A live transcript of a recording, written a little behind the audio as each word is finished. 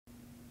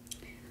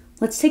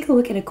let's take a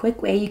look at a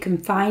quick way you can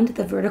find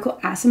the vertical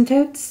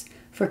asymptotes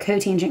for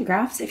cotangent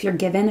graphs if you're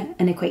given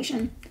an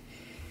equation.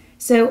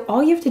 So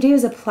all you have to do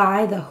is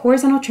apply the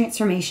horizontal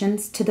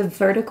transformations to the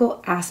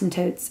vertical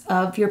asymptotes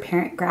of your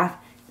parent graph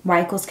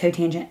y equals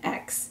cotangent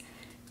x.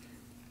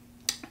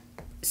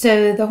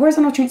 So the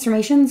horizontal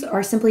transformations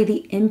are simply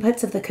the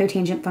inputs of the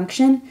cotangent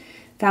function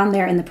found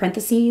there in the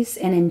parentheses,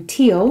 and in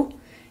teal,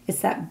 it's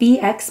that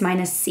bx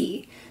minus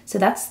c. So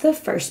that's the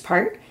first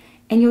part,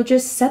 and you'll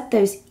just set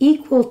those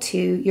equal to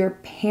your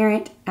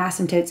parent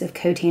asymptotes of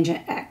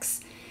cotangent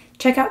x.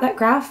 Check out that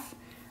graph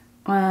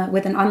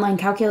with an online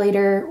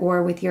calculator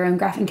or with your own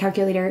graphing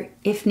calculator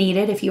if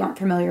needed, if you aren't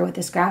familiar with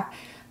this graph,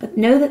 but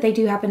know that they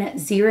do happen at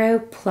 0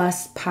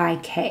 plus pi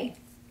k.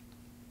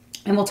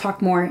 And we'll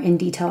talk more in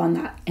detail on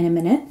that in a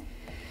minute.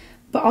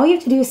 But all you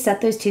have to do is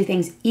set those two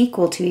things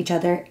equal to each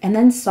other and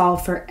then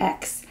solve for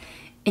x.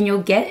 And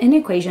you'll get an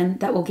equation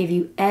that will give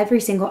you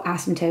every single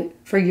asymptote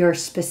for your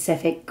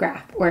specific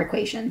graph or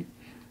equation.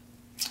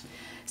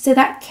 So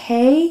that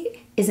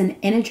k is an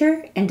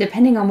integer, and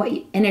depending on what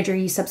integer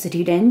you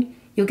substitute in,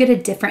 you'll get a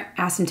different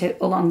asymptote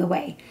along the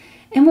way.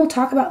 And we'll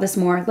talk about this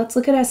more. Let's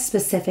look at a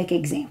specific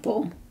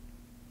example.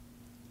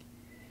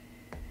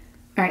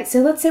 All right, so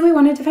let's say we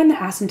wanted to find the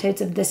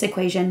asymptotes of this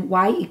equation,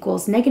 y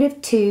equals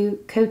 -2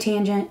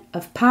 cotangent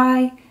of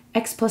pi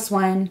x plus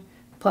 1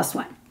 plus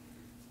 1.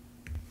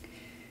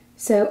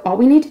 So all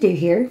we need to do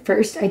here,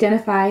 first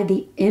identify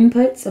the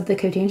inputs of the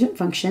cotangent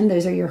function.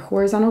 Those are your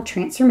horizontal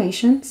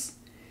transformations.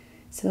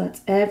 So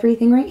that's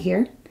everything right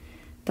here.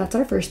 That's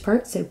our first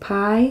part. So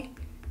pi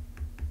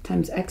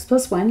times x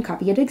plus 1,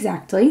 copy it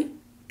exactly.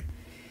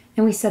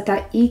 And we set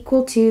that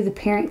equal to the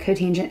parent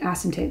cotangent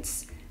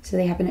asymptotes. So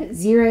they happen at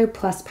 0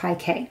 plus pi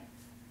k.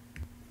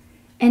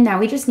 And now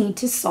we just need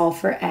to solve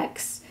for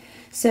x.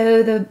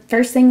 So the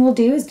first thing we'll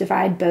do is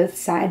divide both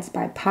sides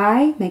by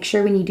pi. Make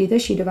sure when you do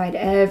this, you divide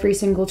every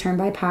single term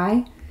by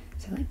pi.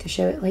 So I like to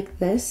show it like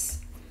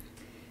this.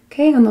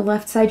 Okay, on the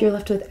left side, you're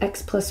left with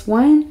x plus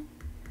 1.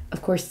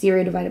 Of course,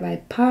 0 divided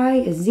by pi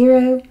is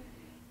 0.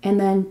 And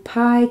then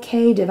pi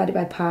k divided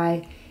by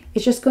pi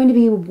is just going to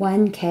be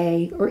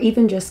 1k, or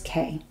even just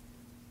k.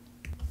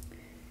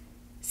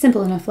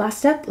 Simple enough. Last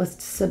step,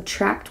 let's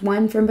subtract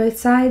 1 from both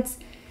sides.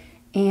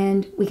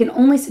 And we can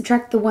only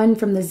subtract the 1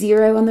 from the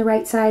 0 on the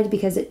right side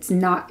because it's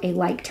not a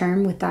like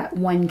term with that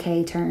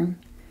 1k term.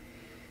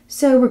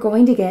 So we're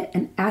going to get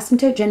an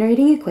asymptote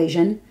generating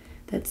equation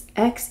that's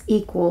x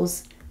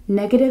equals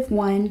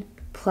 -1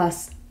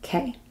 plus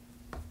k.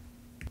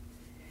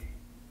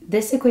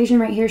 This equation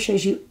right here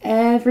shows you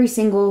every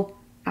single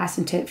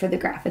asymptote for the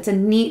graph. It's a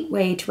neat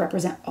way to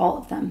represent all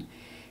of them.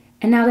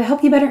 And now to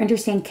help you better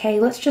understand k,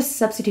 let's just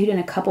substitute in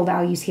a couple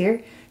values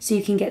here so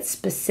you can get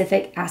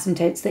specific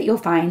asymptotes that you'll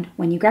find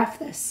when you graph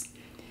this.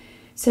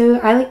 So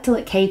I like to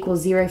let k equal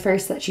 0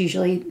 first. That's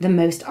usually the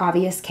most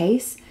obvious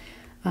case.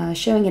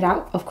 Showing it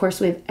out, of course,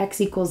 we have x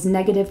equals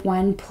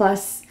 -1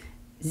 plus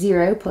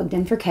 0 plugged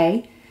in for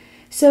k.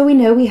 So we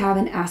know we have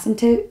an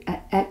asymptote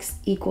at x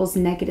equals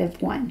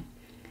 -1.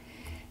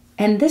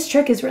 And this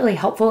trick is really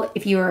helpful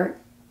if you're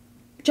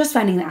just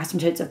finding the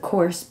asymptotes, of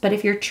course, but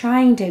if you're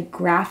trying to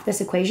graph this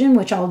equation,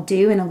 which I'll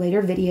do in a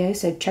later video,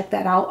 so check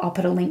that out. I'll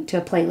put a link to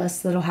a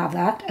playlist that'll have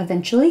that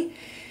eventually.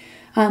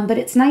 But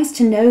it's nice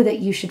to know that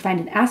you should find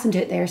an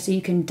asymptote there so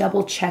you can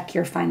double check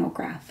your final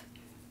graph.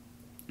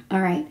 All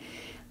right,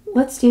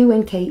 let's do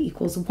when k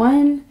equals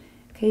 1.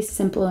 Okay,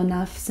 simple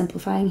enough.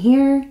 Simplifying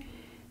here,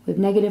 we have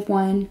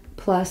 -1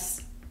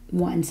 plus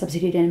 1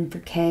 substituted in for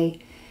k.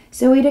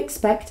 So we'd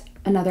expect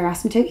another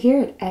asymptote here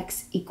at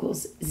x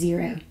equals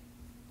 0.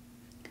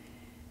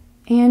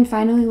 And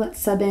finally, let's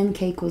sub in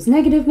k equals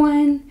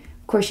 -1.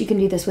 Of course, you can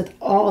do this with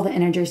all the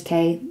integers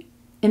k,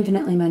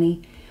 infinitely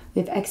many.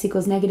 We have x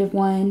equals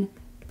 -1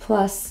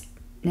 plus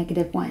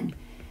 -1.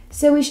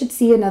 So we should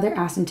see another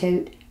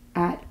asymptote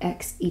at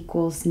x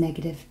equals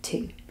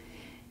 -2.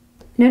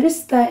 Notice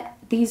that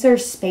these are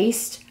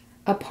spaced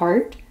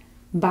apart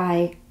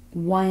by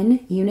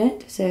 1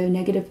 unit. So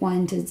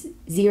 -1 to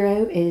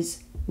 0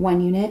 is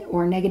 1 unit,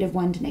 or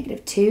 -1 to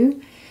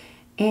 -2.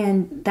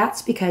 And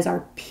that's because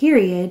our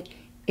period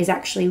is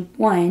actually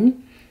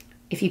 1.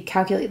 If you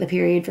calculate the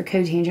period for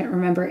cotangent,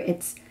 remember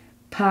it's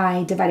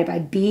pi divided by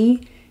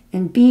b,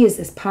 and b is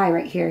this pi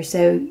right here,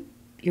 so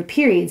your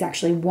period is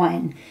actually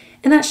 1.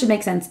 And that should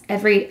make sense.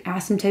 Every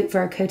asymptote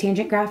for a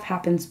cotangent graph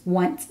happens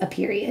once a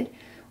period,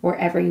 or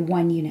every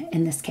 1 unit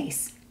in this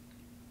case.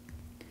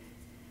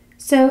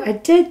 So I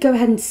did go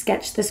ahead and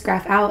sketch this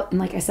graph out, and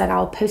like I said,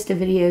 I'll post a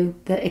video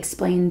that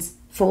explains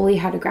fully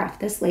how to graph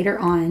this later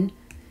on.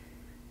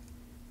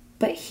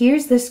 But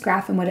here's this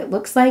graph and what it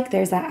looks like.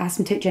 There's that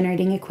asymptote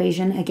generating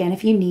equation, again,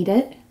 if you need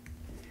it.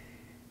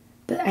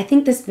 But I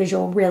think this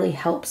visual really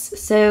helps.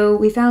 So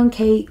we found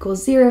k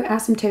equals 0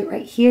 asymptote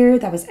right here.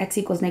 That was x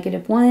equals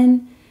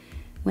 -1.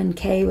 When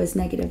k was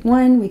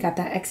 -1, we got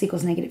that x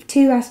equals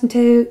 -2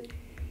 asymptote.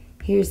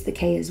 Here's the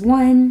k is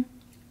 1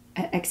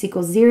 at x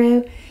equals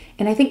 0.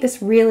 And I think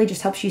this really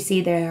just helps you see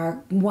they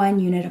are 1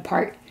 unit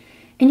apart.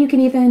 And you can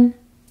even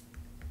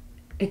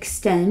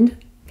extend,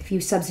 if if you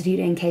substitute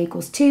in k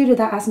equals 2 to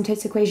that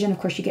asymptotes equation, of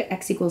course you get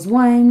x equals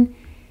 1,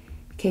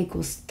 k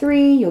equals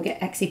 3, you'll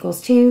get x equals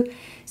 2.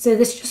 So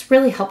this just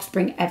really helps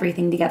bring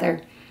everything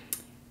together.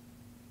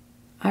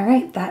 All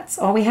right, that's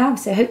all we have.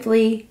 So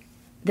hopefully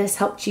this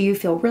helped you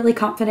feel really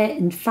confident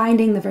in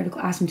finding the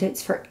vertical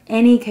asymptotes for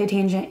any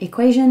cotangent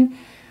equation.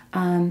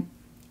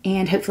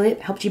 And hopefully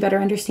it helped you better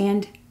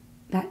understand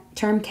that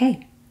term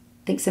k.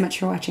 Thanks so much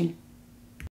for watching.